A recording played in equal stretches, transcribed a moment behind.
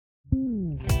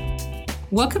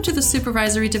Welcome to the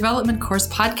Supervisory Development Course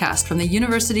podcast from the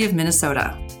University of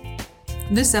Minnesota.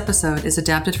 This episode is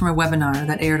adapted from a webinar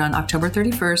that aired on October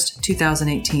 31st,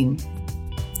 2018.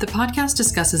 The podcast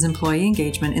discusses employee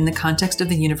engagement in the context of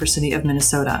the University of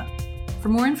Minnesota. For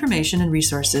more information and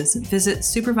resources, visit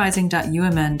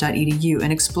supervising.umn.edu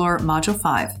and explore Module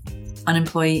 5 on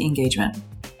employee engagement.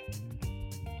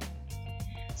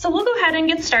 So we'll go ahead and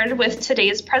get started with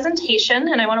today's presentation,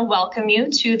 and I want to welcome you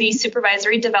to the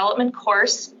Supervisory Development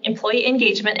Course Employee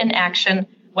Engagement in Action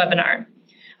webinar.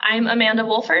 I'm Amanda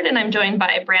Wolford, and I'm joined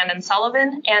by Brandon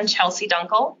Sullivan and Chelsea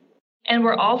Dunkel, and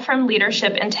we're all from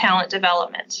Leadership and Talent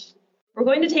Development. We're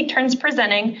going to take turns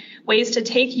presenting ways to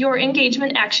take your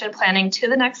engagement action planning to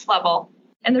the next level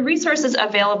and the resources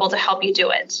available to help you do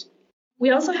it.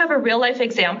 We also have a real-life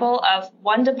example of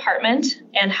one department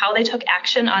and how they took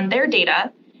action on their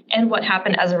data and what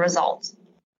happened as a result.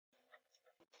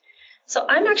 So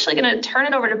I'm actually going to turn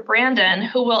it over to Brandon,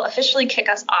 who will officially kick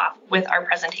us off with our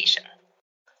presentation.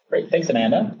 Great, thanks,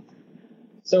 Amanda.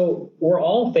 So we're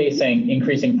all facing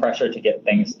increasing pressure to get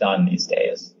things done these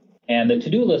days, and the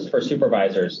to-do list for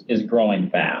supervisors is growing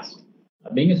fast.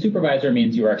 Being a supervisor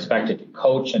means you are expected to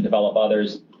coach and develop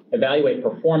others, evaluate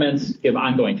performance, give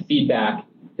ongoing feedback,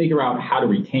 figure out how to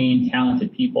retain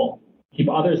talented people, keep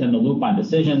others in the loop on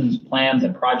decisions, plans,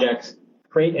 and projects,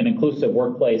 create an inclusive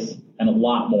workplace, and a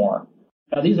lot more.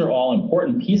 Now, these are all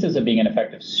important pieces of being an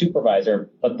effective supervisor,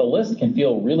 but the list can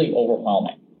feel really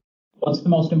overwhelming. What's the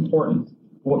most important?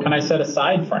 What can I set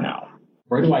aside for now?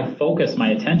 Where do I focus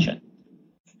my attention?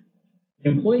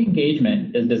 Employee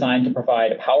engagement is designed to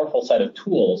provide a powerful set of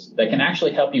tools that can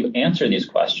actually help you answer these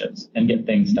questions and get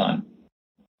things done.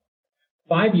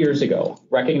 5 years ago,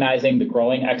 recognizing the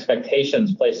growing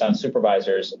expectations placed on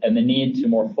supervisors and the need to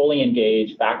more fully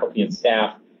engage faculty and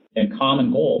staff in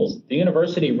common goals, the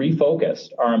university refocused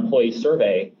our employee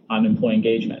survey on employee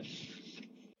engagement.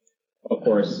 Of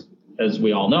course, as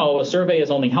we all know, a survey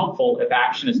is only helpful if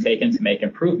action is taken to make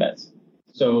improvements.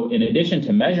 So in addition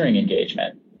to measuring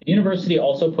engagement, the university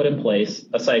also put in place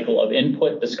a cycle of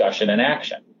input, discussion, and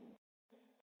action.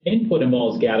 Input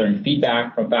involves gathering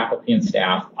feedback from faculty and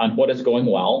staff on what is going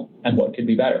well and what could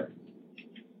be better.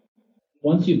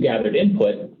 Once you've gathered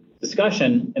input,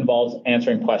 discussion involves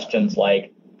answering questions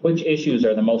like, which issues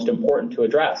are the most important to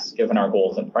address given our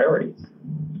goals and priorities?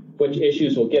 Which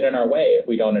issues will get in our way if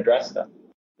we don't address them?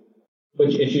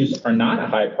 Which issues are not a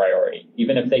high priority,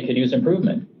 even if they could use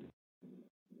improvement?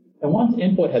 And once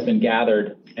input has been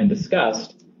gathered and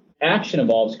discussed, action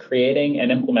involves creating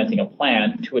and implementing a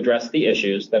plan to address the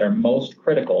issues that are most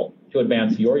critical to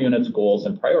advance your unit's goals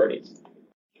and priorities.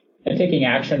 And taking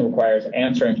action requires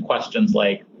answering questions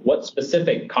like, what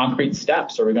specific concrete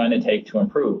steps are we going to take to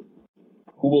improve?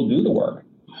 Who will do the work?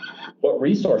 What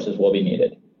resources will be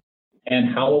needed? And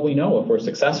how will we know if we're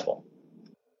successful?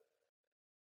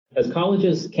 As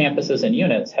colleges, campuses, and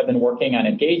units have been working on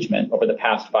engagement over the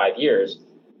past 5 years,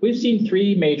 we've seen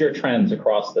three major trends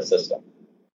across the system.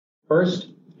 First,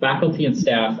 faculty and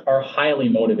staff are highly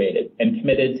motivated and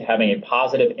committed to having a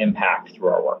positive impact through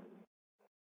our work.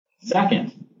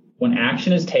 Second, when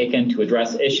action is taken to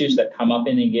address issues that come up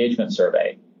in the engagement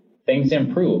survey, things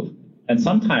improve, and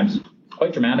sometimes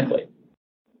quite dramatically.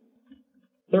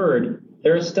 Third,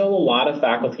 there is still a lot of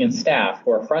faculty and staff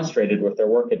who are frustrated with their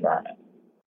work environment.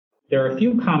 There are a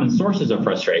few common sources of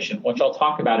frustration, which I'll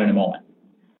talk about in a moment.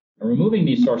 Removing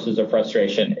these sources of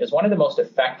frustration is one of the most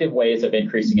effective ways of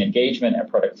increasing engagement and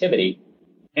productivity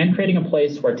and creating a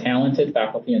place where talented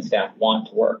faculty and staff want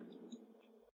to work.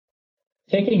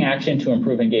 Taking action to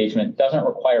improve engagement doesn't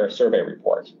require a survey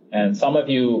report. And some of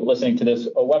you listening to this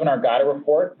webinar got a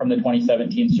report from the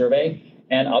 2017 survey,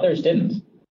 and others didn't.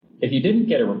 If you didn't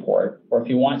get a report, or if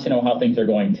you want to know how things are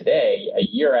going today, a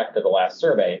year after the last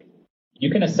survey, you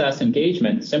can assess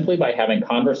engagement simply by having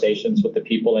conversations with the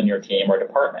people in your team or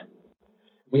department.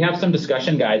 We have some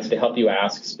discussion guides to help you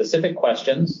ask specific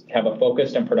questions, have a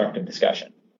focused and productive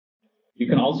discussion. You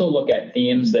can also look at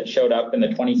themes that showed up in the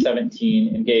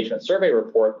 2017 engagement survey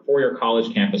report for your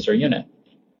college, campus, or unit.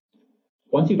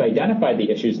 Once you've identified the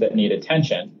issues that need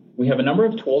attention, we have a number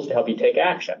of tools to help you take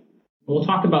action. We'll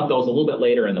talk about those a little bit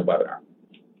later in the webinar.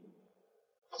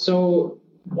 So,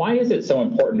 why is it so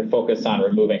important to focus on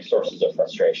removing sources of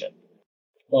frustration?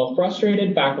 Well,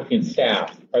 frustrated faculty and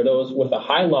staff are those with a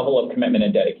high level of commitment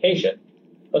and dedication,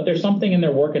 but there's something in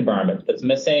their work environment that's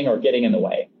missing or getting in the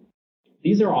way.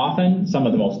 These are often some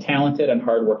of the most talented and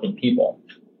hardworking people.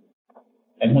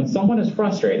 And when someone is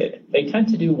frustrated, they tend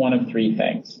to do one of three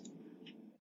things.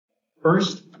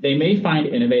 First, they may find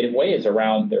innovative ways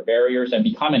around their barriers and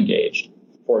become engaged.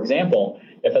 For example,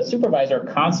 if a supervisor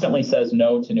constantly says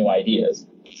no to new ideas,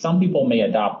 some people may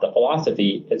adopt the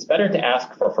philosophy it's better to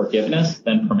ask for forgiveness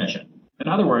than permission. In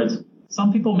other words,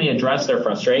 some people may address their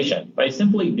frustration by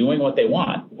simply doing what they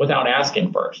want without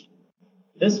asking first.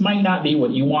 This might not be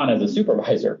what you want as a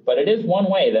supervisor, but it is one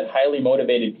way that highly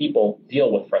motivated people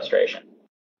deal with frustration.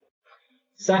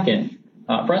 Second,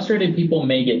 frustrated people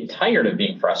may get tired of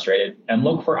being frustrated and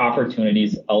look for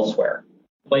opportunities elsewhere,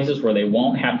 places where they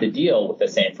won't have to deal with the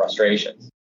same frustrations.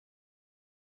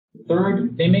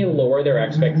 Third, they may lower their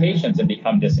expectations and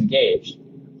become disengaged.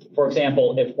 For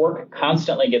example, if work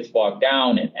constantly gets bogged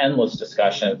down in endless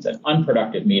discussions and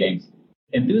unproductive meetings,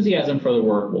 enthusiasm for the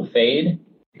work will fade,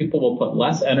 people will put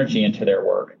less energy into their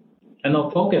work, and they'll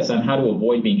focus on how to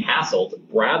avoid being hassled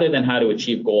rather than how to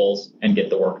achieve goals and get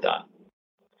the work done.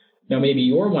 Now, maybe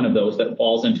you're one of those that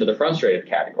falls into the frustrated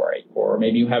category, or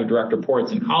maybe you have direct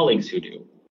reports and colleagues who do.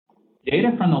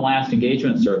 Data from the last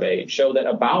engagement survey show that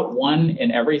about 1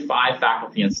 in every 5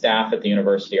 faculty and staff at the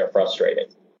university are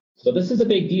frustrated. So this is a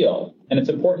big deal, and it's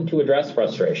important to address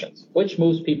frustrations, which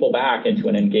moves people back into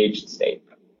an engaged state.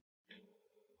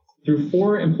 Through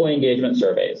 4 employee engagement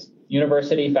surveys,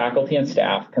 university faculty and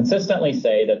staff consistently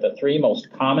say that the 3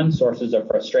 most common sources of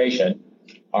frustration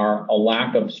are a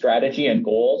lack of strategy and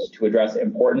goals to address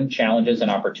important challenges and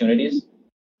opportunities,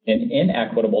 an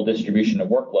inequitable distribution of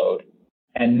workload,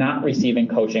 and not receiving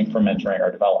coaching for mentoring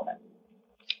or development.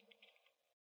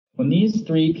 When these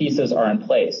 3 pieces are in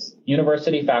place,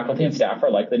 university faculty and staff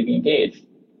are likely to be engaged.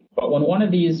 But when one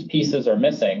of these pieces are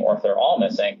missing, or if they're all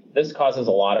missing, this causes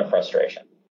a lot of frustration.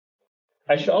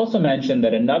 I should also mention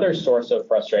that another source of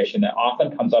frustration that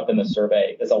often comes up in the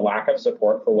survey is a lack of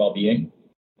support for well-being.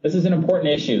 This is an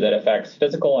important issue that affects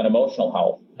physical and emotional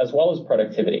health, as well as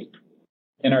productivity.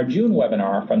 In our June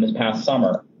webinar from this past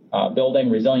summer, Building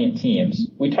Resilient Teams,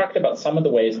 we talked about some of the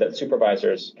ways that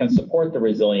supervisors can support the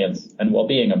resilience and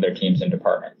well-being of their teams and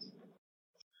departments.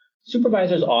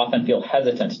 Supervisors often feel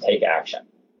hesitant to take action,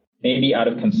 maybe out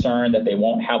of concern that they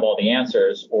won't have all the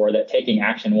answers or that taking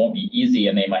action won't be easy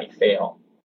and they might fail.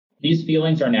 These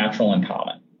feelings are natural and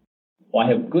common. Well, I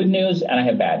have good news and I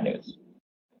have bad news.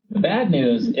 The bad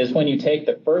news is when you take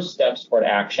the first steps toward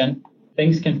action,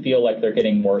 things can feel like they're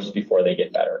getting worse before they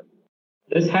get better.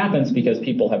 This happens because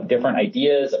people have different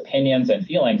ideas, opinions, and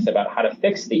feelings about how to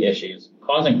fix the issues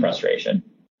causing frustration,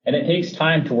 and it takes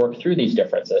time to work through these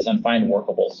differences and find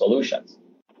workable solutions.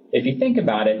 If you think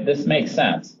about it, this makes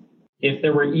sense. If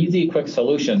there were easy, quick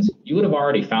solutions, you would have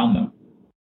already found them.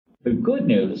 The good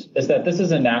news is that this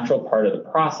is a natural part of the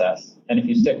process, and if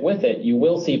you stick with it, you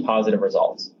will see positive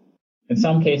results. In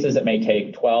some cases, it may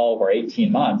take 12 or 18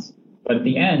 months, but at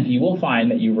the end, you will find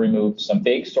that you've removed some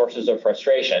big sources of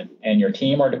frustration and your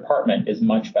team or department is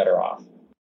much better off.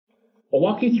 We'll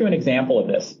walk you through an example of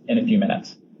this in a few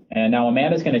minutes. And now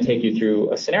Amanda's going to take you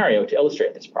through a scenario to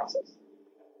illustrate this process.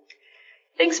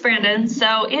 Thanks, Brandon.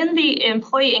 So in the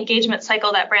employee engagement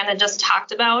cycle that Brandon just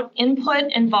talked about, input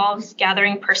involves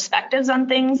gathering perspectives on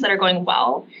things that are going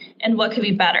well and what could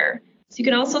be better. So you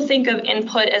can also think of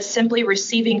input as simply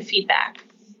receiving feedback.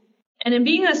 And in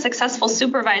being a successful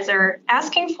supervisor,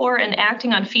 asking for and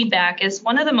acting on feedback is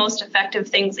one of the most effective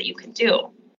things that you can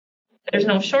do. There's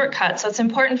no shortcut, so it's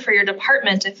important for your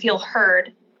department to feel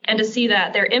heard and to see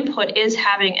that their input is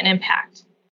having an impact.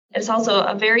 It's also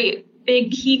a very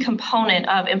big key component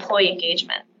of employee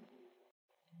engagement.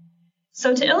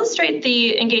 So to illustrate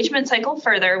the engagement cycle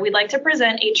further, we'd like to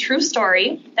present a true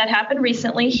story that happened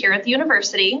recently here at the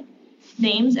university.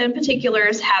 Names and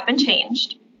particulars have been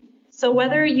changed. So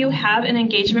whether you have an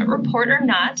engagement report or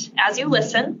not, as you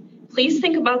listen, please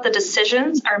think about the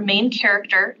decisions our main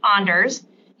character, Anders,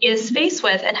 is faced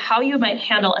with and how you might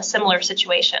handle a similar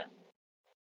situation.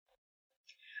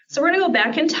 So we're going to go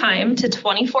back in time to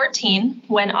 2014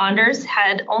 when Anders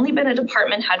had only been a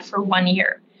department head for 1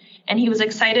 year, and he was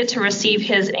excited to receive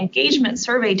his engagement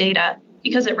survey data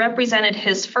because it represented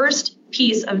his first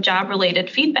piece of job-related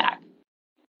feedback.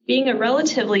 Being a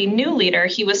relatively new leader,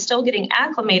 he was still getting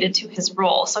acclimated to his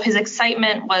role, so his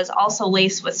excitement was also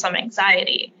laced with some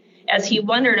anxiety as he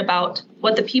wondered about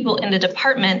what the people in the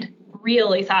department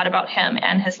really thought about him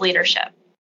and his leadership.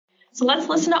 So let's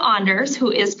listen to Anders,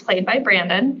 who is played by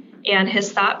Brandon, and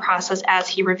his thought process as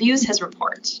he reviews his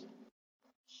report.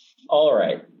 All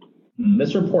right.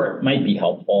 This report might be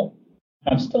helpful.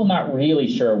 I'm still not really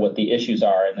sure what the issues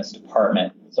are in this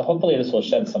department, so hopefully this will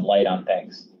shed some light on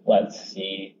things. Let's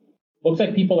see. Looks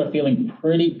like people are feeling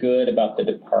pretty good about the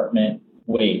department.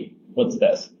 Wait, what's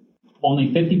this? Only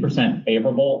 50%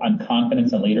 favorable on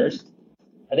confidence in leaders?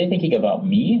 Are they thinking about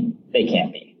me? They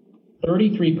can't be.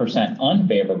 33%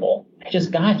 unfavorable. I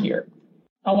just got here.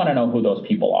 I want to know who those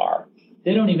people are.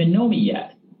 They don't even know me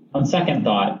yet. On second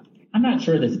thought, I'm not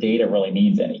sure this data really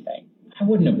means anything. I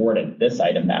wouldn't have worded this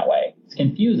item that way. It's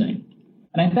confusing.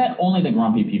 And I bet only the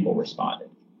grumpy people responded.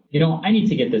 I need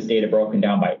to get this data broken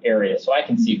down by area so I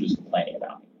can see who's complaining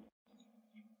about me.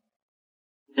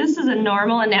 This is a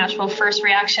normal and natural first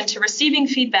reaction to receiving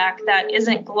feedback that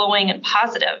isn't glowing and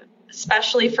positive,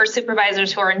 especially for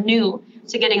supervisors who are new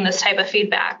to getting this type of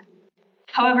feedback.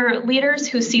 However, leaders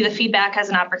who see the feedback as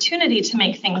an opportunity to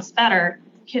make things better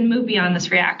can move beyond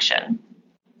this reaction.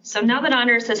 So now that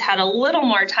Anders has had a little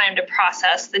more time to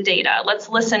process the data, let's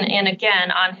listen in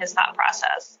again on his thought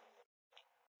process.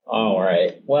 All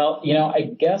right. Well,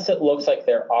 I guess it looks like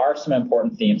there are some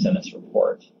important themes in this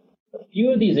report. A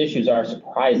few of these issues are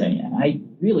surprising, and I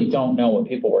really don't know what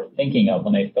people were thinking of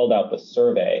when they filled out the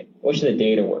survey. I wish the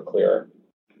data were clearer.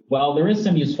 Well, there is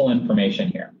some useful information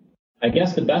here. I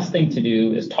guess the best thing to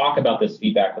do is talk about this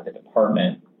feedback with the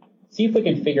department, see if we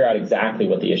can figure out exactly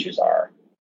what the issues are.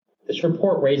 This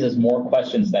report raises more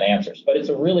questions than answers, but it's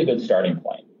a really good starting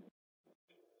point.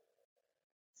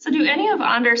 So do any of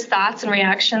Anders' thoughts and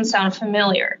reactions sound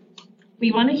familiar?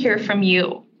 We want to hear from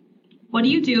you. What do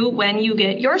you do when you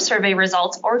get your survey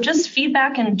results or just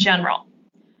feedback in general?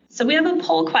 So we have a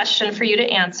poll question for you to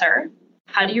answer.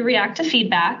 How do you react to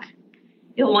feedback?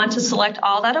 You'll want to select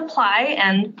all that apply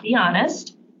and be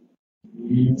honest.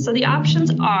 So the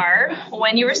options are,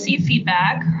 when you receive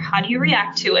feedback, how do you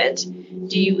react to it?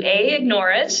 Do you A,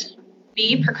 ignore it,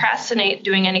 B, procrastinate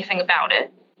doing anything about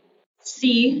it,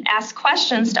 C, ask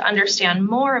questions to understand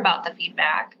more about the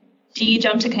feedback, D,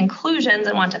 jump to conclusions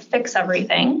and want to fix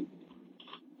everything,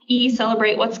 E,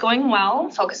 celebrate what's going well,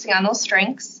 focusing on those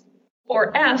strengths,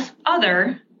 or F,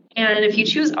 other, and if you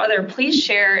choose other, please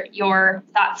share your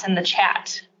thoughts in the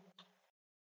chat.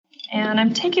 And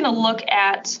I'm taking a look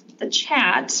at the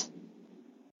chat.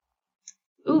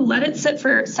 Ooh, let it sit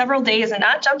for several days and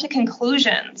not jump to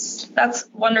conclusions. That's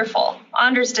wonderful.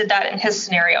 Anders did that in his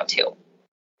scenario too.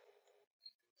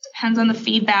 Depends on the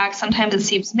feedback. Sometimes it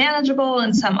seems manageable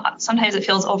and sometimes it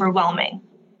feels overwhelming.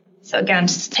 So again,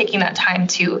 just taking that time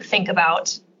to think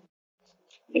about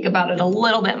it a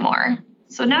little bit more.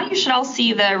 So now you should all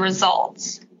see the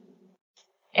results.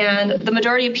 And the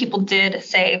majority of people did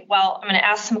say, well, I'm going to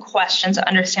ask some questions to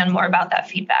understand more about that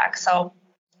feedback. So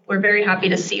we're very happy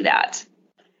to see that.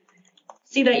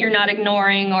 See that you're not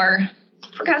ignoring or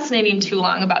procrastinating too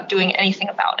long about doing anything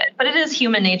about it. But it is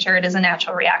human nature. It is a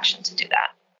natural reaction to do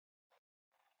that.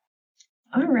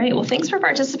 All right. Well, thanks for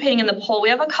participating in the poll. We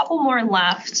have a couple more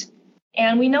left.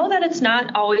 And we know that it's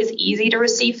not always easy to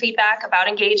receive feedback about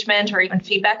engagement or even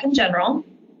feedback in general.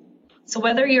 So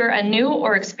whether you're a new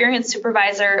or experienced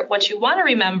supervisor, what you want to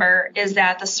remember is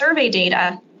that the survey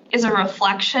data is a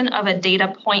reflection of a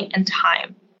data point in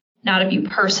time, not of you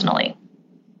personally.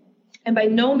 And by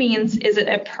no means is it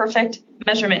a perfect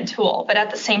measurement tool, but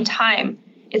at the same time,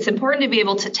 it's important to be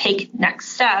able to take next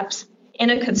steps in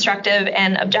a constructive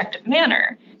and objective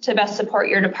manner to best support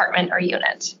your department or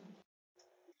unit.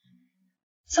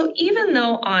 So even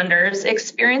though Anders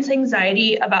experienced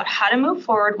anxiety about how to move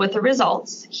forward with the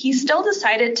results, he still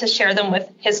decided to share them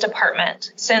with his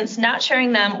department, since not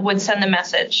sharing them would send the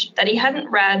message that he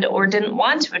hadn't read or didn't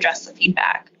want to address the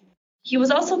feedback. He was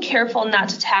also careful not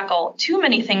to tackle too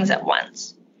many things at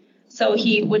once, so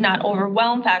he would not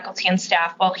overwhelm faculty and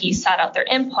staff while he sought out their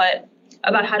input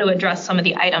about how to address some of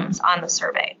the items on the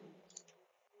survey.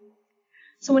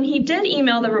 So when he did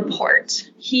email the report,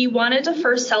 he wanted to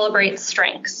first celebrate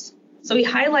strengths. So he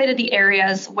highlighted the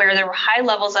areas where there were high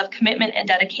levels of commitment and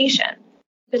dedication,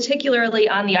 particularly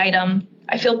on the item,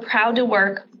 I feel proud to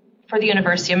work for the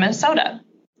University of Minnesota,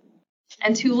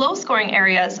 and two low-scoring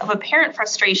areas of apparent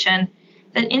frustration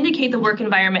that indicate the work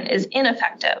environment is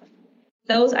ineffective.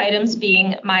 Those items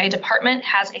being, my department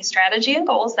has a strategy and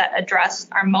goals that address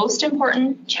our most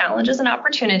important challenges and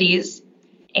opportunities,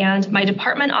 and my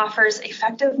department offers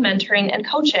effective mentoring and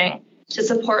coaching to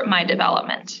support my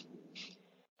development.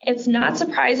 It's not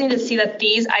surprising to see that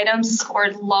these items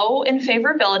scored low in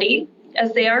favorability,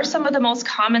 as they are some of the most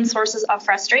common sources of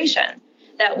frustration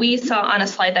that we saw on a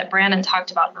slide that Brandon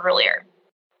talked about earlier.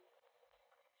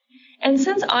 And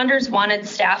since Anders wanted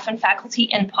staff and faculty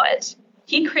input,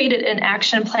 he created an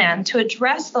action plan to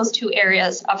address those two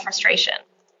areas of frustration.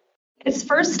 His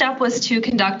first step was to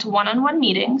conduct one-on-one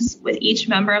meetings with each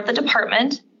member of the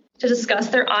department to discuss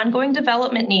their ongoing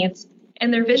development needs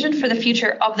and their vision for the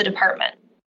future of the department.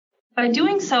 By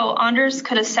doing so, Anders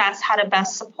could assess how to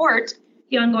best support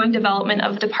the ongoing development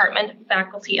of the department,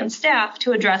 faculty, and staff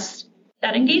to address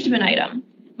that engagement item.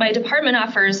 My department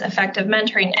offers effective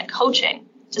mentoring and coaching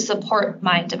to support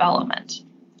my development.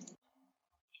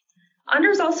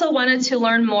 Anders also wanted to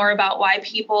learn more about why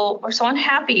people were so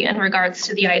unhappy in regards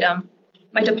to the item.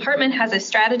 My department has a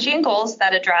strategy and goals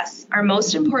that address our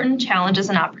most important challenges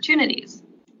and opportunities.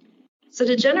 So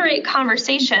to generate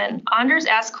conversation, Anders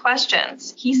asked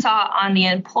questions he saw on the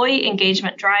Employee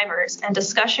Engagement Drivers and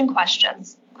Discussion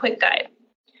Questions Quick Guide,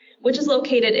 which is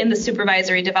located in the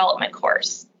Supervisory Development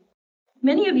course.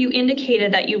 Many of you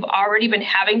indicated that you've already been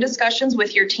having discussions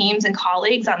with your teams and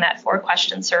colleagues on that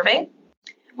 4-question survey,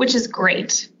 which is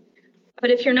great. But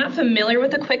if you're not familiar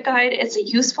with the Quick Guide, it's a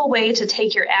useful way to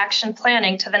take your action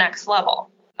planning to the next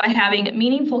level by having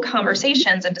meaningful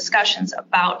conversations and discussions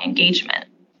about engagement.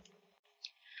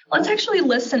 Let's actually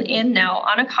listen in now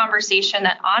on a conversation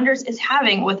that Anders is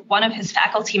having with one of his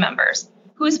faculty members,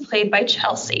 who is played by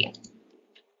Chelsea.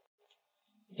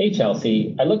 Hey,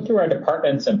 Chelsea. I looked through our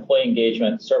department's employee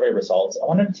engagement survey results. I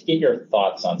wanted to get your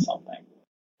thoughts on something.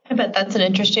 I bet that's an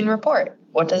interesting report.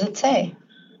 What does it say?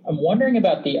 I'm wondering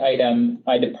about the item,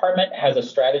 my department has a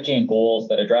strategy and goals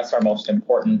that address our most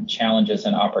important challenges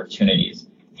and opportunities.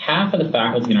 Half of the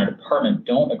faculty in our department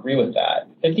don't agree with that.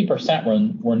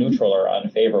 50% were neutral or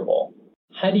unfavorable.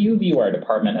 How do you view our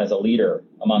department as a leader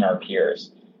among our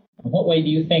peers? In what way do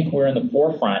you think we're in the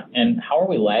forefront, and how are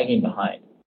we lagging behind?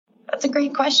 That's a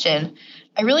great question.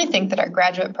 I really think that our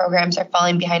graduate programs are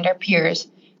falling behind our peers.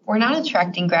 We're not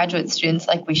attracting graduate students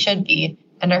like we should be,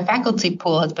 and our faculty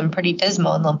pool has been pretty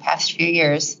dismal in the past few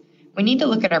years. We need to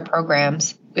look at our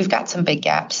programs. We've got some big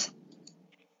gaps.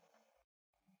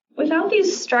 Without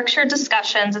these structured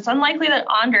discussions, it's unlikely that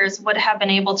Anders would have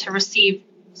been able to receive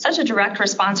such a direct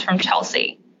response from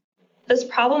Chelsea. This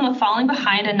problem of falling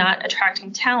behind and not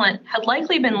attracting talent had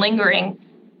likely been lingering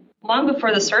long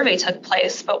before the survey took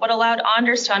place, but what allowed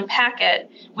Anders to unpack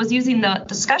it was using the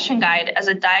discussion guide as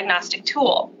a diagnostic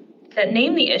tool that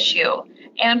named the issue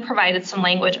and provided some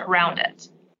language around it.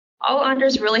 All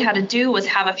Anders really had to do was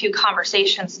have a few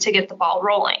conversations to get the ball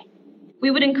rolling.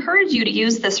 We would encourage you to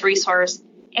use this resource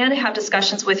and have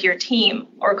discussions with your team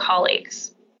or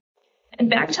colleagues. And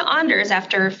back to Anders,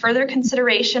 after further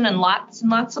consideration and lots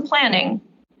of planning,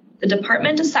 the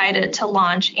department decided to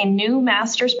launch a new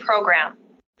master's program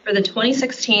for the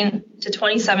 2016 to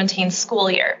 2017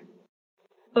 school year.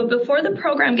 But before the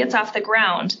program gets off the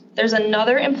ground, there's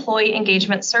another employee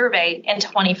engagement survey in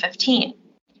 2015.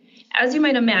 As you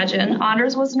might imagine,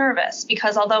 Anders was nervous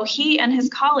because although he and his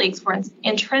colleagues were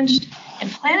entrenched in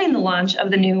planning the launch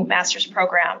of the new master's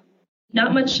program,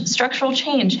 not much structural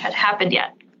change had happened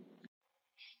yet.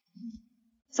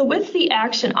 So with the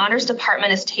action Anders'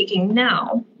 department is taking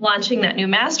now, launching that new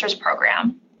master's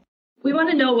program, we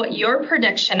want to know what your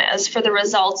prediction is for the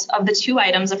results of the 2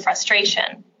 items of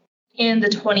frustration in the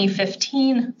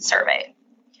 2015 survey.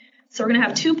 So we're going to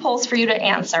have 2 polls for you to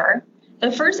answer.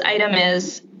 The first item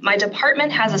is, my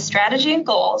department has a strategy and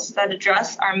goals that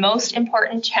address our most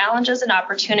important challenges and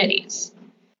opportunities.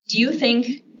 Do you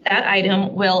think that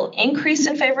item will increase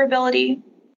in favorability,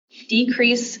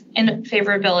 decrease in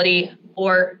favorability,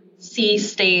 or C,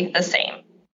 stay the same?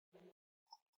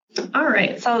 All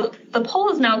right, so the poll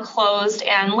is now closed,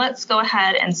 and let's go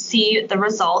ahead and see the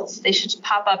results. They should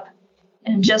pop up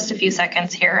in just a few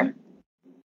seconds here.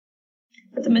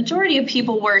 But the majority of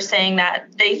people were saying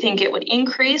that they think it would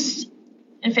increase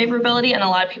in favorability, and a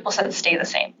lot of people said stay the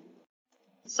same.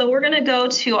 So we're going to go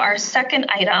to our second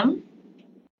item,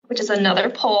 which is another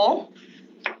poll.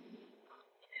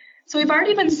 So we've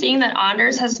already been seeing that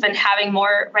Anders has been having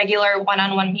more regular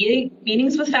one-on-one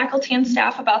meetings with faculty and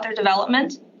staff about their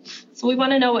development. So we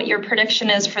want to know what your prediction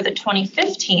is for the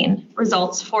 2015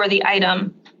 results for the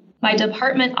item, my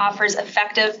department offers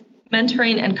effective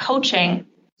mentoring and coaching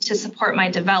to support my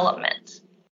development.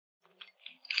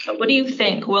 So what do you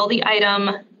think? Will the item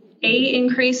A,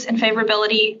 increase in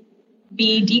favorability,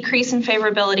 B, decrease in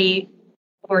favorability,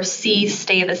 or C,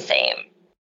 stay the same?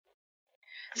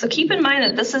 So keep in mind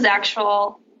that this is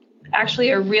actually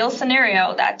a real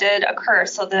scenario that did occur.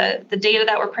 So the data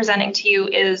that we're presenting to you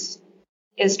is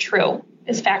true,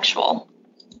 is factual.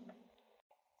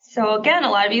 So again, a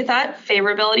lot of you thought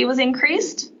favorability was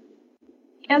increased,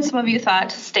 and some of you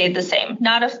thought stayed the same.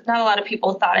 Not a lot of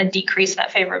people thought a decrease in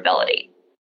that favorability.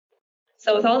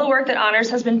 So with all the work that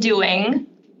Anders has been doing,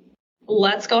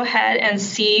 let's go ahead and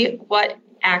see what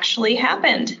actually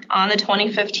happened on the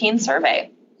 2015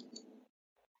 survey.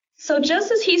 So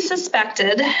just as he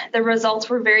suspected, the results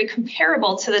were very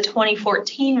comparable to the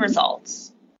 2014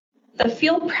 results. The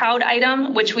Feel Proud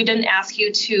item, which we didn't ask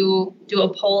you to do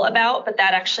a poll about, but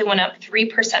that actually went up 3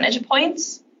 percentage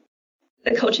points.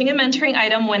 The coaching and mentoring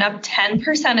item went up 10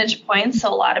 percentage points,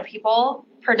 so a lot of people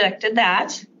predicted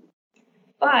that.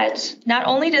 But not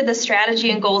only did the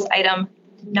strategy and goals item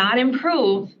not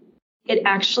improve,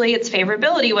 its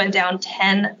favorability went down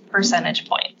 10 percentage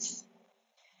points.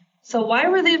 So why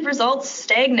were the results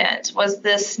stagnant? Was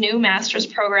this new master's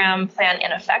program plan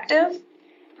ineffective?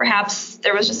 Perhaps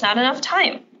there was just not enough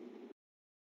time.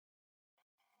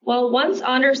 Well, once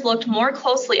Anders looked more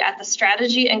closely at the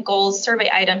strategy and goals survey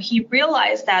item, he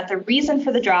realized that the reason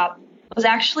for the drop was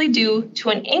actually due to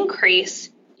an increase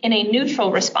in a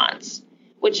neutral response,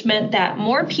 which meant that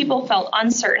more people felt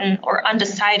uncertain or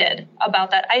undecided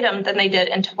about that item than they did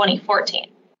in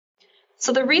 2014.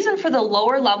 So the reason for the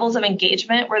lower levels of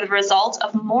engagement were the result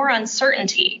of more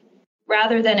uncertainty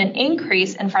rather than an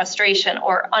increase in frustration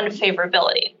or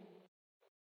unfavorability.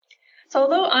 So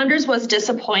although Anders was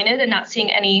disappointed in not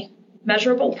seeing any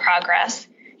measurable progress,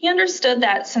 he understood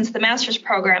that since the master's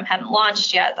program hadn't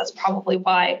launched yet, that's probably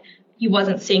why he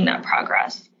wasn't seeing that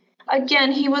progress.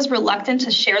 Again, he was reluctant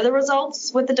to share the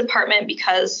results with the department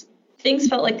because things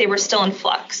felt like they were still in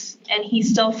flux, and he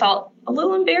still felt a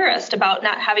little embarrassed about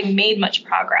not having made much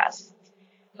progress.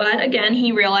 But again,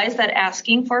 he realized that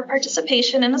asking for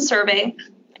participation in a survey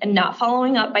and not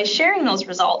following up by sharing those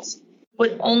results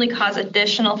would only cause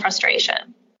additional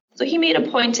frustration. So he made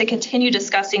a point to continue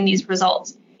discussing these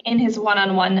results in his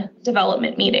one-on-one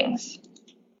development meetings.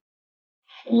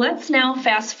 Let's now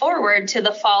fast forward to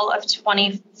the fall of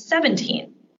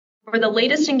 2017, where the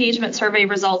latest engagement survey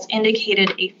results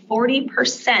indicated a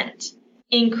 40%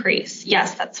 increase.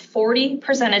 Yes, that's 40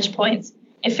 percentage points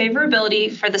in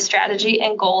favorability for the strategy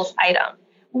and goals item.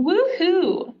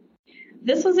 Woohoo!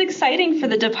 This was exciting for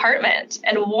the department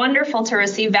and wonderful to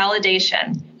receive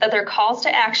validation that their calls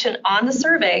to action on the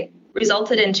survey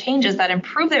resulted in changes that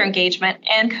improved their engagement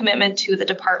and commitment to the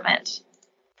department.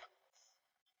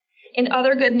 In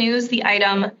other good news, the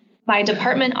item, "My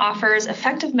department offers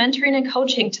effective mentoring and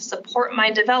coaching to support my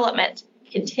development,"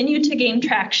 continued to gain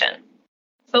traction.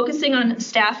 Focusing on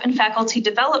staff and faculty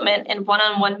development in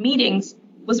one-on-one meetings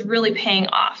was really paying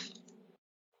off.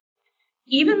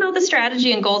 Even though the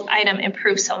strategy and goals item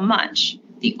improved so much,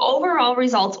 the overall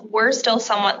results were still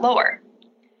somewhat lower.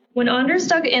 When Anders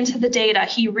dug into the data,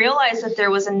 he realized that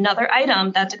there was another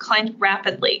item that declined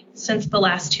rapidly since the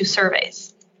last two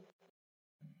surveys.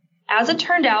 As it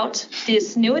turned out,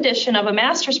 this new edition of a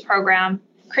master's program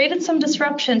created some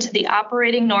disruption to the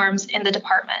operating norms in the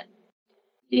department.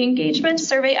 The engagement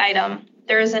survey item,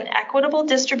 "There is an equitable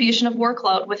distribution of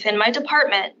workload within my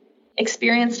department,"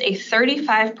 experienced a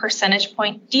 35 percentage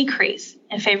point decrease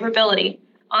in favorability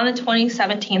on the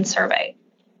 2017 survey.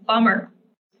 Bummer.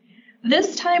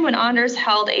 This time when Anders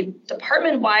held a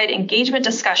department-wide engagement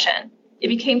discussion, it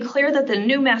became clear that the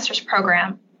new master's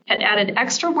program had added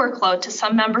extra workload to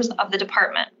some members of the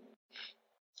department.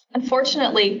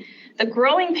 Unfortunately, the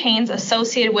growing pains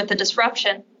associated with the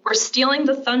disruption were stealing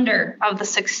the thunder of the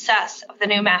success of the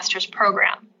new master's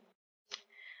program.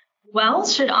 Well,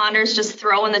 should Anders just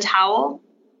throw in the towel?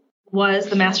 Was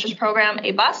the master's program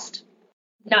a bust?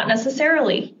 Not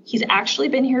necessarily. He's actually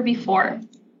been here before.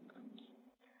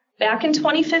 Back in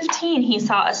 2015, he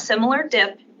saw a similar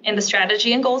dip in the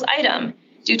strategy and goals item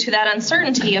due to that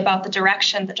uncertainty about the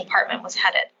direction the department was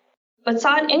headed, but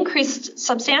saw it increase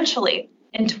substantially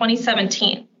in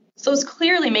 2017, so it's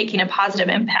clearly making a positive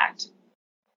impact.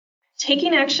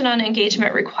 Taking action on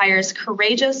engagement requires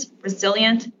courageous,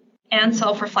 resilient, and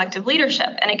self-reflective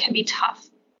leadership, and it can be tough.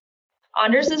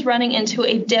 Anders is running into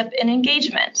a dip in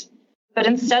engagement, but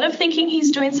instead of thinking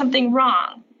he's doing something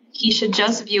wrong, he should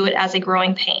just view it as a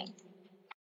growing pain.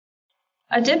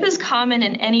 A dip is common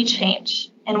in any change,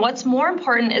 and what's more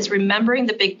important is remembering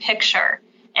the big picture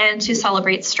and to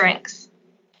celebrate strengths.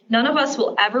 None of us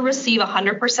will ever receive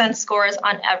 100% scores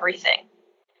on everything.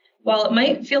 While it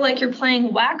might feel like you're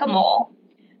playing whack-a-mole,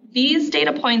 these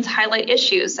data points highlight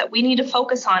issues that we need to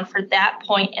focus on for that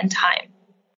point in time.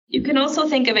 You can also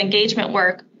think of engagement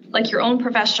work like your own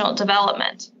professional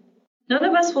development. None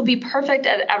of us will be perfect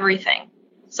at everything,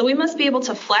 so we must be able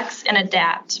to flex and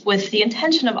adapt with the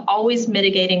intention of always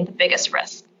mitigating the biggest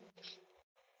risk.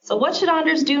 So what should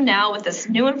Anders do now with this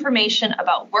new information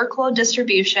about workload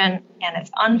distribution and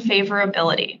its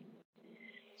unfavorability?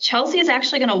 Chelsea is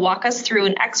actually going to walk us through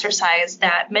an exercise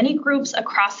that many groups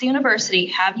across the university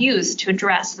have used to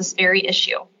address this very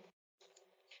issue.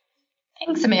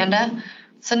 Thanks, Amanda.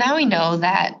 So now we know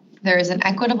that there is an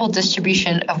equitable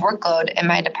distribution of workload in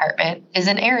my department is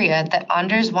an area that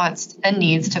Anders wants and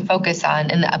needs to focus on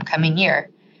in the upcoming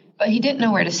year, but he didn't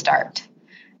know where to start.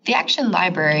 The Action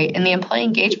Library in the Employee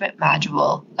Engagement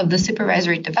module of the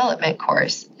Supervisory Development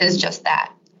course is just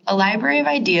that, a library of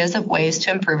ideas of ways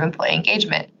to improve employee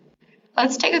engagement.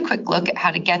 Let's take a quick look at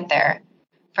how to get there.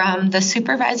 From the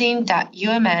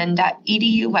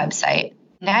supervising.umn.edu website,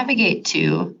 navigate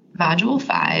to Module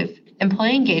 5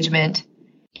 Employee Engagement,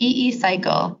 EE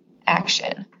Cycle,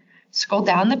 Action. Scroll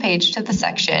down the page to the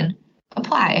section,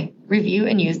 Apply, Review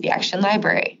and Use the Action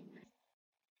Library.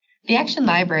 The Action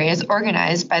Library is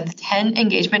organized by the 10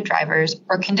 engagement drivers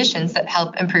or conditions that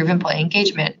help improve employee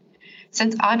engagement.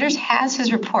 Since Anders has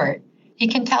his report, he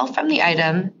can tell from the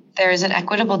item there is an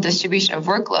equitable distribution of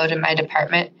workload in my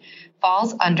department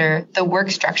falls under the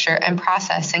work structure and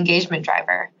process engagement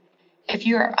driver. If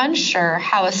you are unsure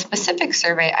how a specific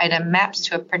survey item maps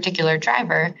to a particular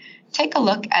driver, take a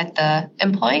look at the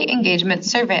Employee Engagement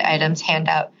Survey Items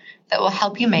handout that will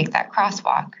help you make that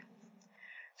crosswalk.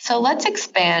 So let's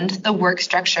expand the work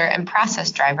structure and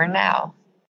process driver now.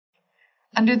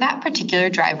 Under that particular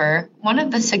driver, one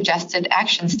of the suggested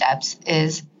action steps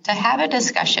is to have a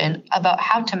discussion about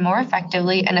how to more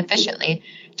effectively and efficiently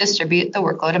distribute the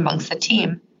workload amongst the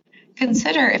team.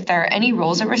 Consider if there are any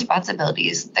roles or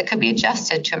responsibilities that could be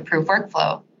adjusted to improve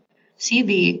workflow. See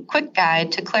the Quick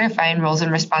Guide to Clarifying Roles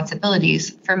and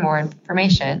Responsibilities for more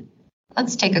information.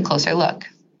 Let's take a closer look.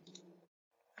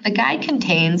 The guide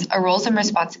contains a roles and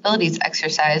responsibilities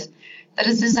exercise that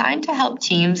is designed to help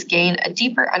teams gain a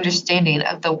deeper understanding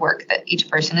of the work that each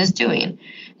person is doing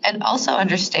and also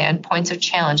understand points of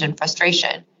challenge and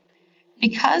frustration.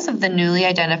 Because of the newly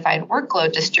identified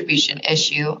workload distribution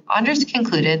issue, Anders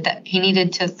concluded that he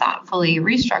needed to thoughtfully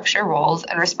restructure roles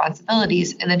and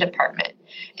responsibilities in the department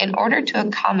in order to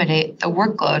accommodate the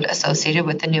workload associated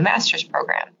with the new master's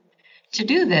program. To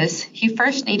do this, he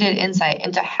first needed insight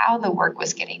into how the work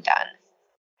was getting done.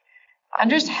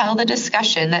 Anders held a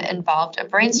discussion that involved a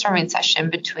brainstorming session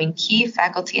between key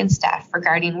faculty and staff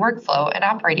regarding workflow and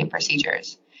operating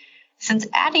procedures. Since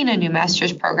adding a new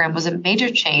master's program was a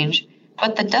major change,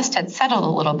 but the dust had settled a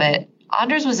little bit,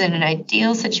 Anders was in an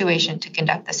ideal situation to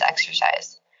conduct this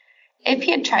exercise. If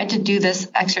he had tried to do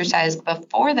this exercise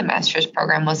before the master's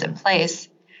program was in place,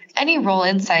 any role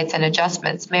insights and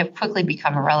adjustments may have quickly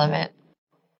become irrelevant.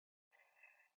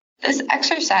 This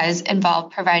exercise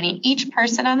involved providing each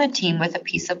person on the team with a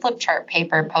piece of flip chart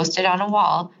paper posted on a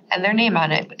wall and their name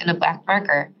on it in a black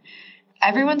marker.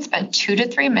 Everyone spent 2 to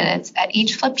 3 minutes at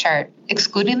each flip chart,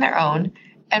 excluding their own,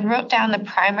 and wrote down the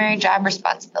primary job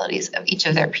responsibilities of each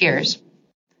of their peers.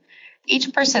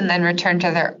 Each person then returned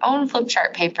to their own flip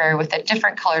chart paper with a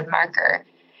different colored marker.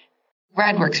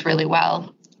 Red works really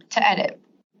well to edit.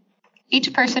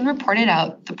 Each person reported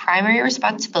out the primary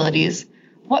responsibilities,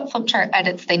 what flip chart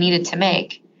edits they needed to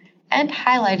make, and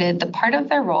highlighted the part of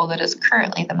their role that is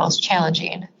currently the most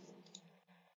challenging.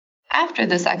 After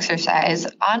this exercise,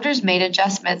 Anders made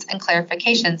adjustments and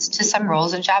clarifications to some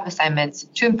roles and job assignments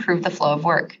to improve the flow of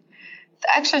work.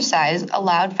 The exercise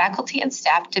allowed faculty and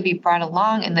staff to be brought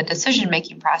along in the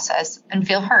decision-making process and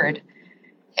feel heard.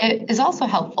 It is also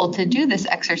helpful to do this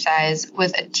exercise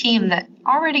with a team that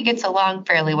already gets along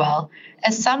fairly well,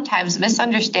 as sometimes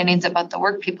misunderstandings about the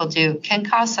work people do can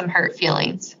cause some hurt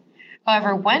feelings.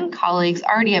 However, when colleagues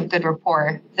already have good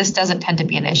rapport, this doesn't tend to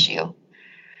be an issue.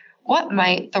 What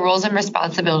might the roles and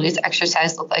responsibilities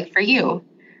exercise look like for you?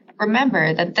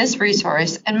 Remember that this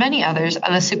resource and many others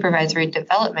on the Supervisory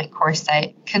Development course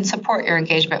site can support your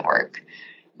engagement work.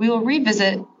 We will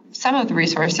revisit some of the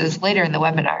resources later in the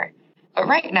webinar, but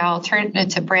right now I'll turn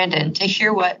it to Brandon to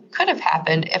hear what could have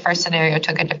happened if our scenario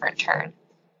took a different turn.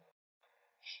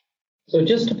 So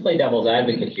just to play devil's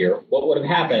advocate here, what would have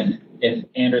happened if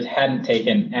Anders hadn't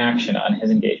taken action on his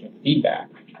engagement feedback?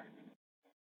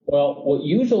 Well, what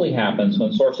usually happens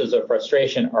when sources of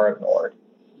frustration are ignored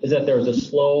is that there is a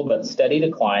slow but steady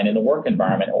decline in the work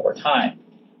environment over time.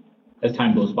 As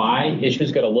time goes by,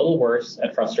 issues get a little worse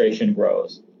and frustration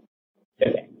grows.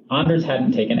 If Anders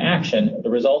hadn't taken action, the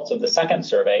results of the second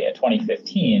survey in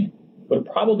 2015 would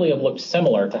probably have looked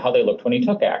similar to how they looked when he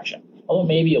took action, although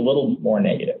maybe a little more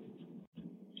negative.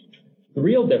 The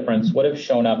real difference would have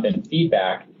shown up in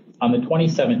feedback on the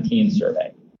 2017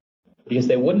 survey, because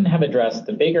they wouldn't have addressed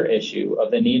the bigger issue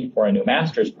of the need for a new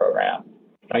master's program.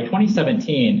 By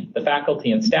 2017, the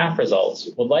faculty and staff results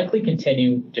would likely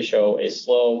continue to show a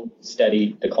slow,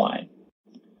 steady decline.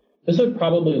 This would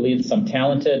probably lead some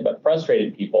talented but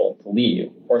frustrated people to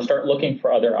leave or start looking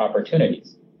for other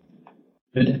opportunities.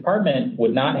 The department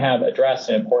would not have addressed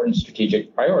an important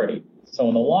strategic priority, so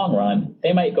in the long run,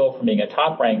 they might go from being a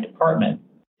top-ranked department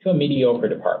to a mediocre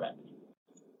department.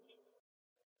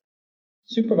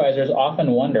 Supervisors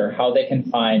often wonder how they can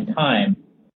find time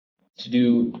to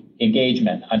do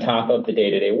engagement on top of the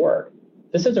day-to-day work.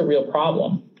 This is a real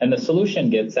problem, and the solution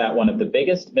gets at one of the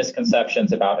biggest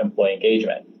misconceptions about employee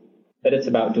engagement, that it's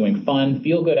about doing fun,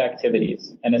 feel-good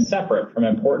activities and is separate from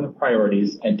important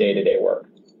priorities and day-to-day work.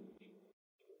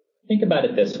 Think about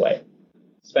it this way.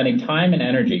 Spending time and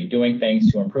energy doing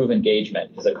things to improve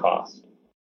engagement is a cost.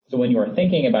 So when you are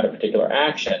thinking about a particular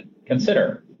action,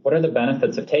 consider, what are the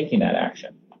benefits of taking that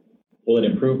action? Will it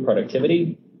improve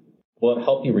productivity? Will it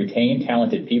help you retain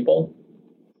talented people?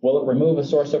 Will it remove a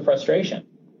source of frustration?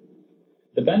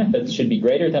 The benefits should be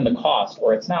greater than the cost,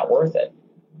 or it's not worth it.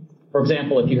 For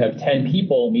example, if you have 10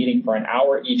 people meeting for an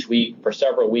hour each week for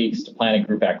several weeks to plan a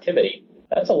group activity,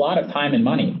 that's a lot of time and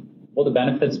money. Will the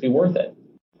benefits be worth it?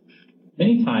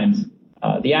 Many times,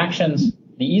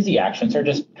 the easy actions are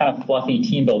just kind of fluffy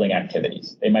team building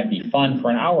activities. They might be fun for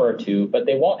an hour or two, but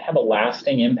they won't have a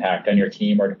lasting impact on your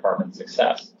team or department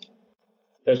success.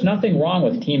 There's nothing wrong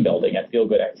with team building and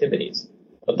feel-good activities,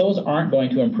 but those aren't going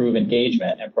to improve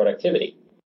engagement and productivity.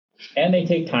 And they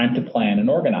take time to plan and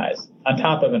organize on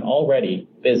top of an already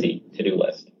busy to-do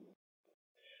list.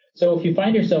 So if you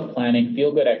find yourself planning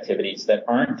feel-good activities that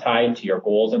aren't tied to your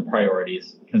goals and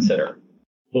priorities, consider,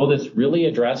 will this really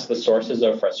address the sources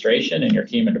of frustration in your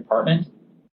team and department?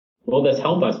 Will this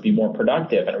help us be more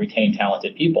productive and retain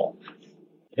talented people?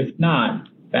 If not,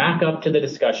 back up to the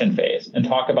discussion phase and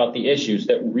talk about the issues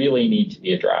that really need to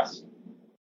be addressed.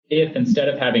 If instead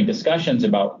of having discussions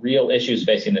about real issues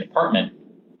facing the department,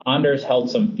 Anders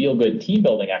held some feel-good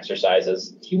team-building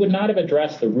exercises, he would not have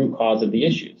addressed the root cause of the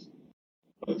issues.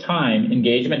 With time,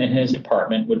 engagement in his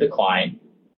department would decline.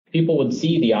 People would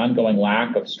see the ongoing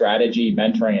lack of strategy,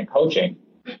 mentoring, and coaching,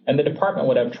 and the department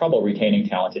would have trouble retaining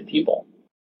talented people.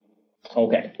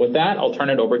 Okay, with that, I'll turn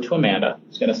it over to Amanda,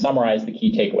 who's going to summarize the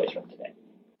key takeaways from today.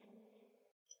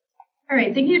 All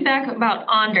right, thinking back about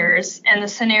Anders and the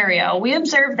scenario, we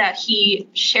observed that he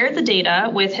shared the data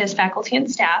with his faculty and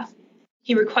staff,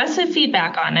 he requested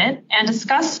feedback on it, and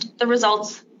discussed the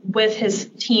results with his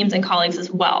teams and colleagues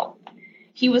as well.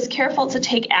 He was careful to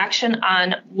take action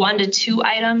on 1 to 2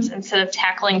 items instead of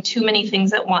tackling too many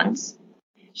things at once.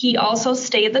 He also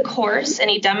stayed the course, and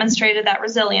he demonstrated that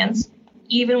resilience,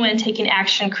 even when taking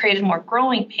action created more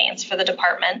growing pains for the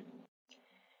department.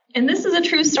 And this is a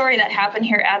true story that happened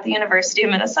here at the University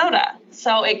of Minnesota,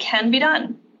 so it can be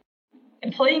done.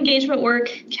 Employee engagement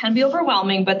work can be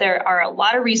overwhelming, but there are a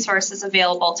lot of resources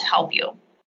available to help you.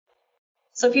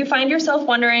 So if you find yourself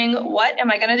wondering, what am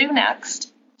I going to do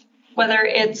next? Whether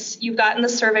it's you've gotten the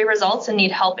survey results and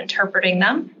need help interpreting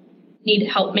them, need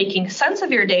help making sense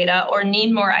of your data, or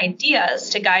need more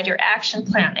ideas to guide your action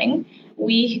planning,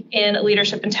 we in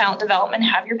Leadership and Talent Development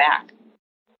have your back.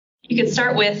 You can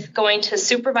start with going to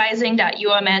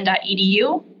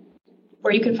supervising.umn.edu,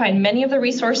 where you can find many of the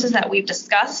resources that we've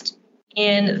discussed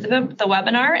in the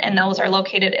webinar, and those are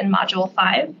located in Module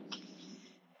 5.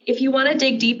 If you want to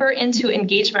dig deeper into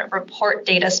engagement report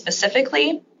data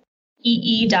specifically,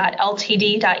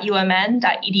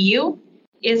 ee.ltd.umn.edu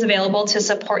is available to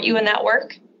support you in that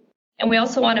work. And we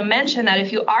also want to mention that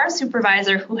if you are a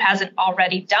supervisor who hasn't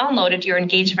already downloaded your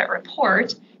engagement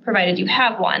report, provided you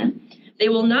have one, they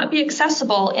will not be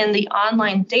accessible in the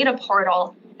online data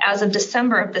portal as of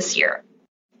December of this year.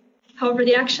 However,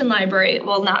 the Action Library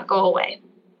will not go away.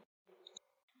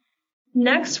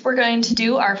 Next, we're going to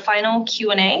do our final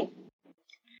Q&A.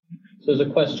 So there's a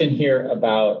question here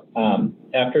about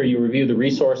after you review the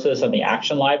resources on the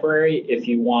Action Library, if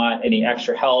you want any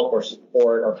extra help or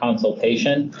support or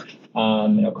consultation,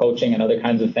 coaching and other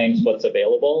kinds of things, what's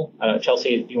available.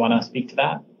 Chelsea, do you want to speak to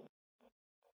that?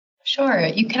 Sure.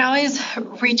 You can always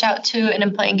reach out to an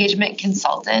employee engagement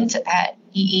consultant at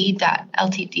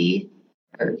ee.ltd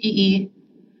or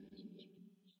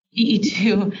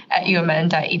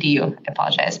ee2@umn.edu. I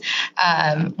apologize.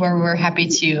 Where we're happy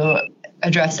to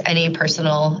address any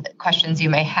personal questions you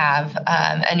may have.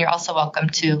 And you're also welcome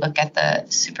to look at the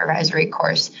supervisory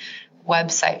course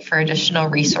website for additional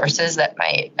resources that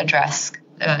might address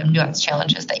nuanced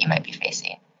challenges that you might be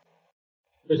facing.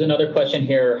 There's another question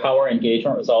here, how are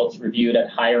engagement results reviewed at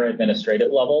higher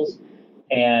administrative levels?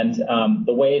 And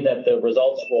the way that the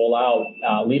results roll out,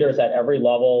 leaders at every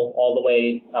level, all the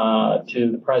way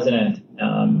to the president,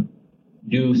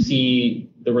 do see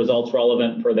the results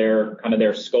relevant for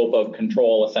their scope of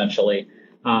control, essentially.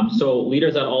 So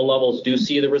leaders at all levels do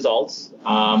see the results,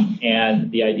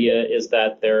 and the idea is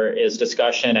that there is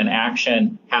discussion and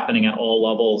action happening at all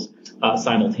levels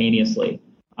simultaneously.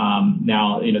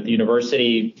 Now, at the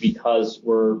university, because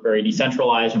we're very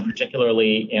decentralized, and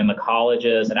particularly in the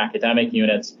colleges and academic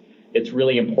units, it's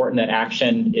really important that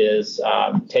action is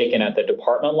taken at the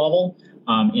department level,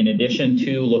 in addition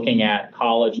to looking at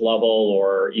college level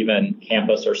or even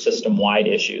campus or system-wide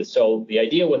issues. So the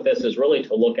idea with this is really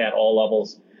to look at all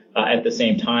levels at the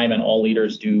same time, and all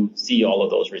leaders do see all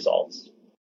of those results.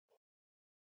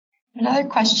 Another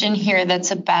question here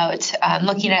that's about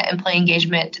looking at employee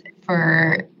engagement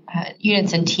for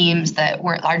units and teams that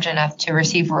weren't large enough to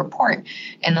receive a report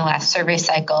in the last survey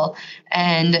cycle.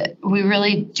 And we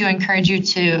really do encourage you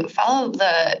to follow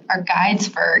our guides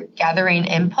for gathering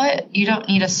input. You don't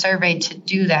need a survey to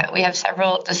do that. We have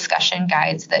several discussion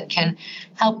guides that can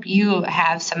help you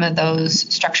have some of those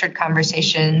structured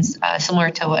conversations similar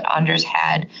to what Anders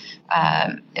had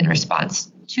in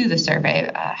response to the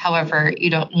survey. However, you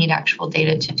don't need actual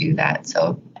data to do that.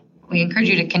 So we encourage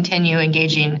you to continue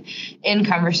engaging in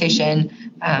conversation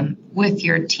with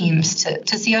your teams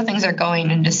to see how things are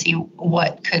going and to see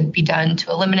what could be done to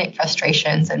eliminate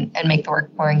frustrations and make the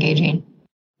work more engaging.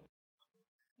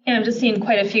 Yeah, I'm just seeing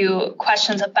quite a few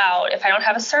questions about if I don't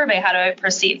have a survey, how do I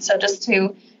proceed? So just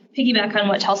to piggyback on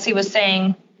what Chelsea was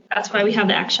saying, that's why we have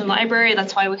the action library.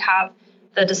 That's why we have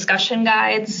the discussion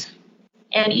guides.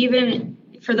 And even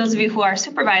for those of you who are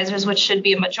supervisors, which should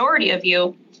be a majority of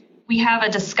you, we have a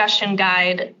discussion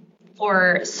guide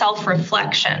for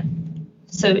self-reflection.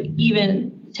 So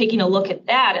even taking a look at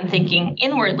that and thinking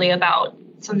inwardly about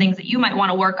some things that you might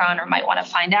want to work on or might want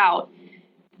to find out,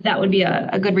 that would be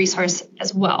a good resource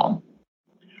as well.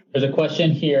 There's a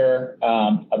question here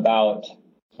about,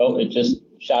 it just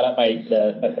shot up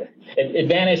it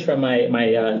vanished from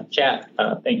my chat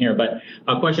thing here, but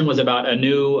a question was about a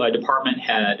new department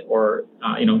head or,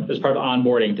 as part of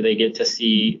onboarding, do they get to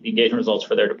see the engagement results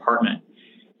for their department?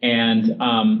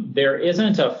 And there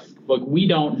isn't we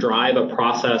don't drive a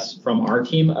process from our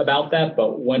team about that,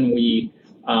 but when we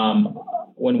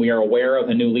are aware of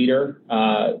a new leader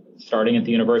starting at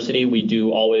the university, we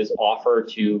do always offer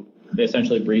to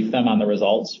essentially brief them on the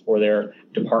results for their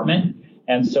department.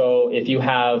 And so if you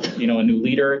have, a new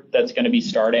leader that's going to be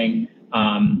starting,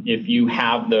 if you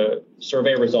have the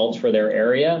survey results for their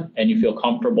area and you feel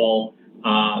comfortable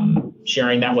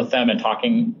sharing that with them and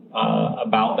talking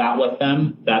about that with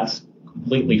them, that's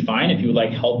completely fine. If you would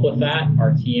like help with that,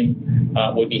 our team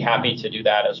would be happy to do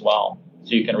that as well.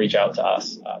 So you can reach out to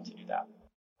us to do that.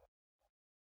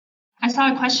 I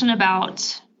saw a question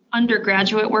about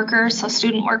undergraduate workers, so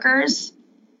student workers.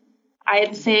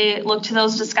 I'd say look to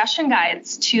those discussion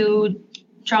guides to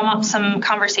drum up some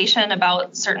conversation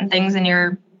about certain things in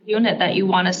your unit that you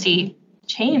want to see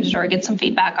changed or get some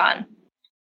feedback on.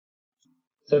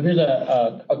 So here's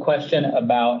a question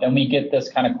about, and we get this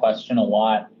kind of question a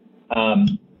lot.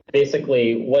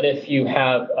 Basically, what if you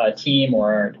have a team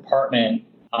or a department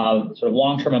of sort of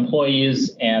long-term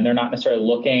employees and they're not necessarily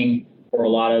looking for a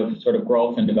lot of sort of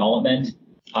growth and development?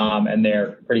 And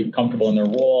they're pretty comfortable in their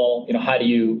role. How do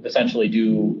you essentially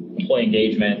do employee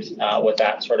engagement with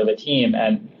that sort of a team?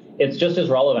 And it's just as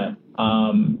relevant.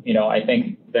 I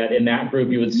think that in that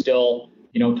group, you would still,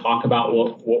 talk about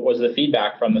what was the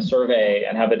feedback from the survey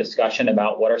and have a discussion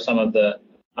about what are some of the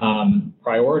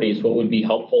priorities, what would be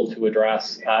helpful to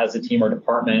address as a team or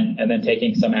department, and then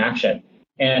taking some action.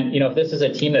 And, if this is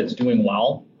a team that's doing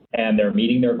well, and they're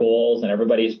meeting their goals and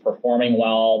everybody's performing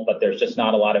well, but there's just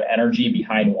not a lot of energy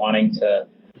behind wanting to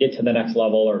get to the next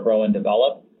level or grow and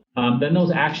develop, then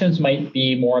those actions might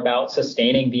be more about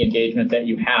sustaining the engagement that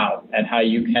you have and how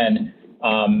you can,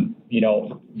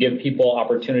 give people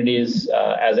opportunities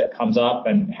as it comes up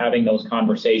and having those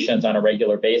conversations on a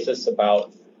regular basis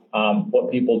about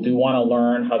what people do want to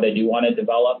learn, how they do want to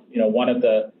develop. One of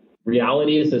the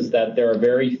realities is that there are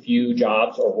very few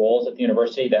jobs or roles at the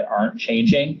university that aren't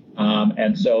changing.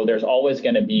 And so there's always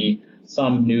going to be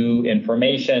some new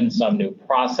information, some new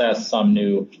process, some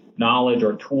new knowledge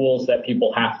or tools that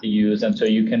people have to use. And so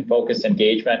you can focus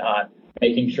engagement on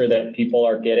making sure that people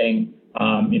are getting,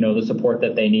 the support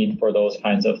that they need for those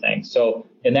kinds of things. So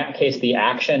in that case, the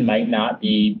action might not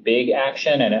be big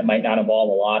action and it might not involve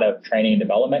a lot of training and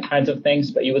development kinds of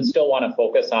things, but you would still want to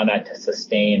focus on that to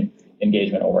sustain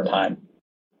engagement over time.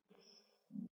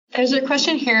 There's a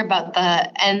question here about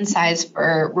the N size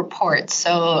for reports.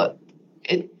 So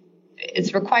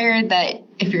it's required that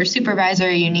if you're a supervisor,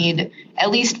 you need at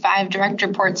least 5 direct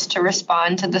reports to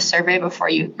respond to the survey before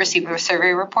you receive a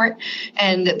survey report.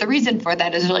 And the reason for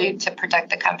that is really to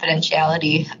protect the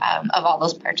confidentiality of all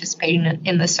those participating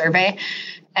in the survey.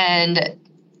 And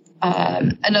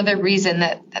another reason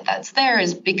that's there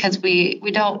is because we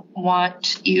don't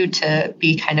want you to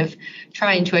be kind of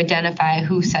trying to identify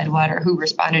who said what or who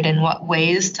responded in what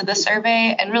ways to the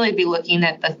survey, and really be looking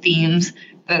at the themes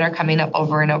that are coming up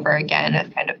over and over again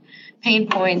of kind of pain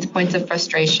points, points of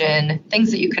frustration,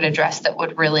 things that you could address that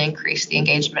would really increase the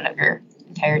engagement of your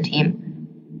entire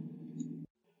team.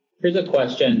 Here's a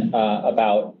question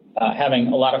about having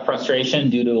a lot of frustration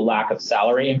due to a lack of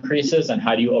salary increases, and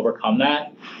how do you overcome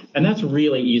that? And that's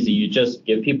really easy. You just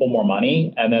give people more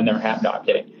money and then they're happy. No, I'm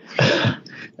kidding.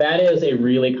 that is a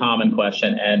really common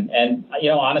question. And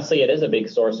honestly, it is a big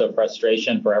source of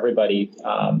frustration for everybody.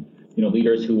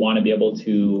 Leaders who want to be able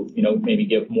to, maybe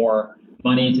give more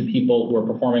money to people who are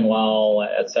performing well,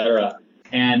 et cetera.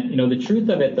 And, the truth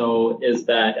of it, though, is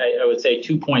that I would say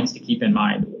 2 points to keep in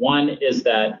mind. One is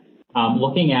that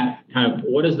looking at kind of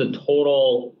what is the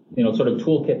total, sort of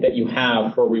toolkit that you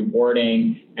have for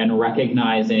rewarding and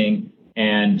recognizing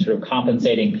and sort of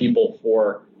compensating people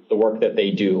for the work that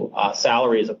they do.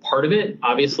 Salary is a part of it,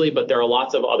 obviously, but there are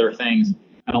lots of other things.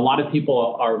 And a lot of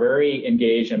people are very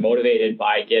engaged and motivated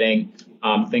by getting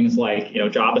things like,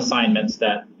 job assignments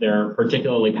that they're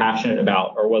particularly passionate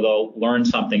about, or where they'll learn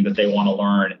something that they want to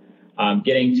learn.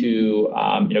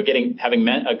 Having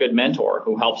a good mentor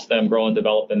who helps them grow and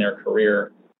develop in their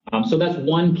career. So that's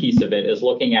one piece of it, is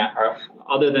looking at,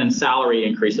 other than salary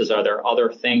increases, are there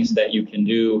other things that you can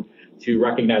do to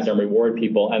recognize and reward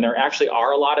people? And there actually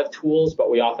are a lot of tools, but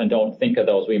we often don't think of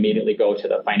those. We immediately go to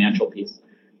the financial piece.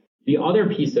 The other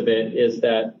piece of it is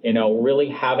that, really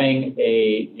having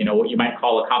what you might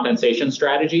call a compensation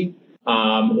strategy,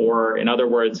 or in other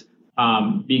words,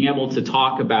 being able to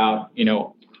talk about,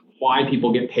 why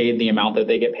people get paid the amount that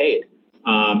they get paid,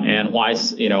 and why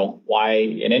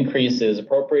an increase is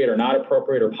appropriate or not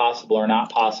appropriate, or possible or not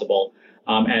possible,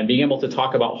 and being able to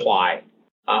talk about why.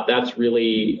 That's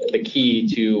really the key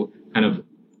to kind of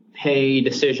pay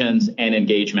decisions and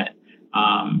engagement.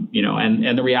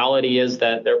 And the reality is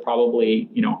that there probably,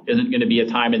 isn't going to be a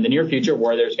time in the near future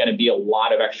where there's going to be a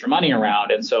lot of extra money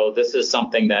around. And so this is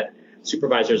something that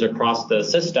supervisors across the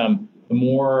system, the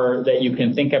more that you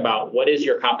can think about what is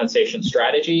your compensation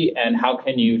strategy and how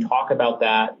can you talk about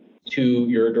that to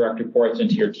your direct reports and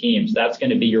to your teams, that's going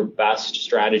to be your best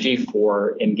strategy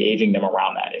for engaging them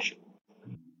around that issue.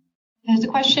 There's a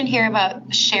question here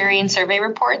about sharing survey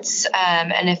reports,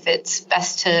 and if it's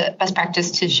best practice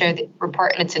to share the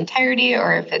report in its entirety,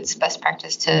 or if it's best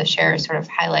practice to share sort of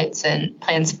highlights and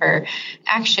plans for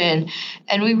action.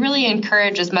 And we really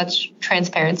encourage as much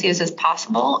transparency as is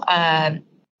possible.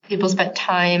 People spent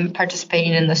time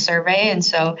participating in the survey, and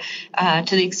so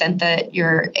to the extent that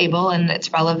you're able and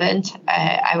it's relevant,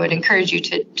 I would encourage you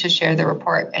to share the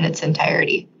report in its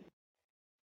entirety.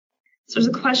 So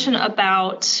there's a question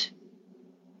about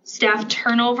staff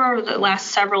turnover over the last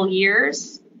several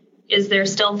years. Is there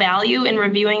still value in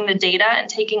reviewing the data and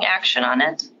taking action on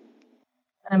it?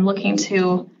 I'm looking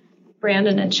to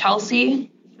Brandon and Chelsea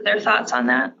for their thoughts on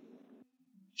that.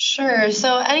 Sure.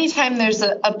 So anytime there's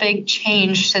a big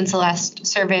change since the last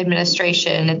survey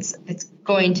administration, it's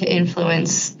going to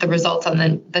influence the results on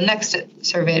the next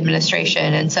survey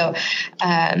administration. And so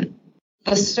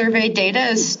the survey data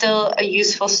is still a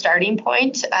useful starting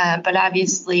point, but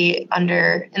obviously in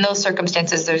those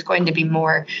circumstances, there's going to be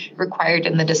more required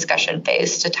in the discussion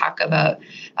phase to talk about,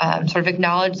 sort of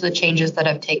acknowledge the changes that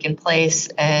have taken place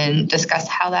and discuss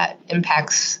how that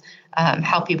impacts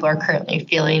how people are currently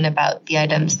feeling about the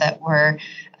items that were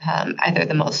either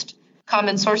the most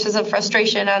common sources of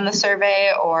frustration on the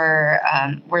survey, or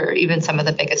were even some of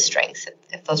the biggest strengths,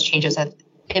 if those changes have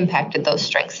impacted those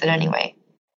strengths in any way.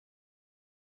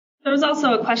 There was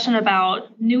also a question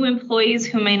about new employees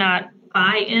who may not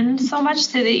buy in so much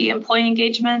to the employee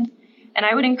engagement. And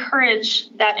I would encourage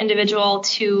that individual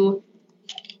to,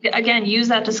 again, use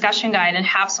that discussion guide and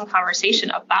have some conversation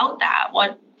about that.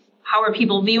 How are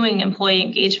people viewing employee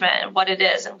engagement and what it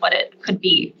is and what it could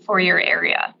be for your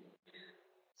area?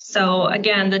 So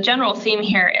again, the general theme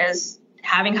here is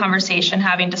having conversation,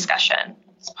 having discussion.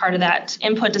 It's part of that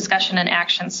input, discussion, and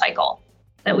action cycle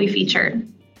that we featured.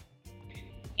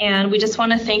 And we just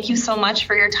want to thank you so much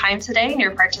for your time today and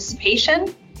your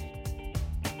participation.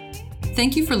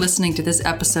 Thank you for listening to this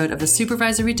episode of the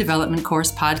Supervisory Development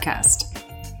Course podcast.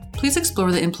 Please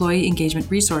explore the employee engagement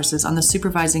resources on the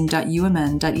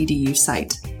supervising.umn.edu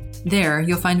site. There,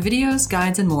 you'll find videos,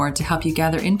 guides, and more to help you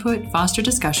gather input, foster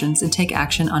discussions, and take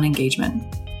action on engagement.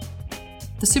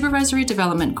 The Supervisory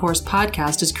Development Course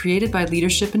podcast is created by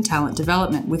Leadership and Talent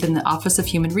Development within the Office of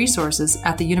Human Resources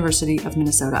at the University of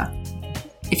Minnesota.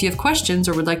 If you have questions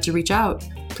or would like to reach out,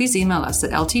 please email us at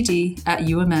ltd@umn.edu.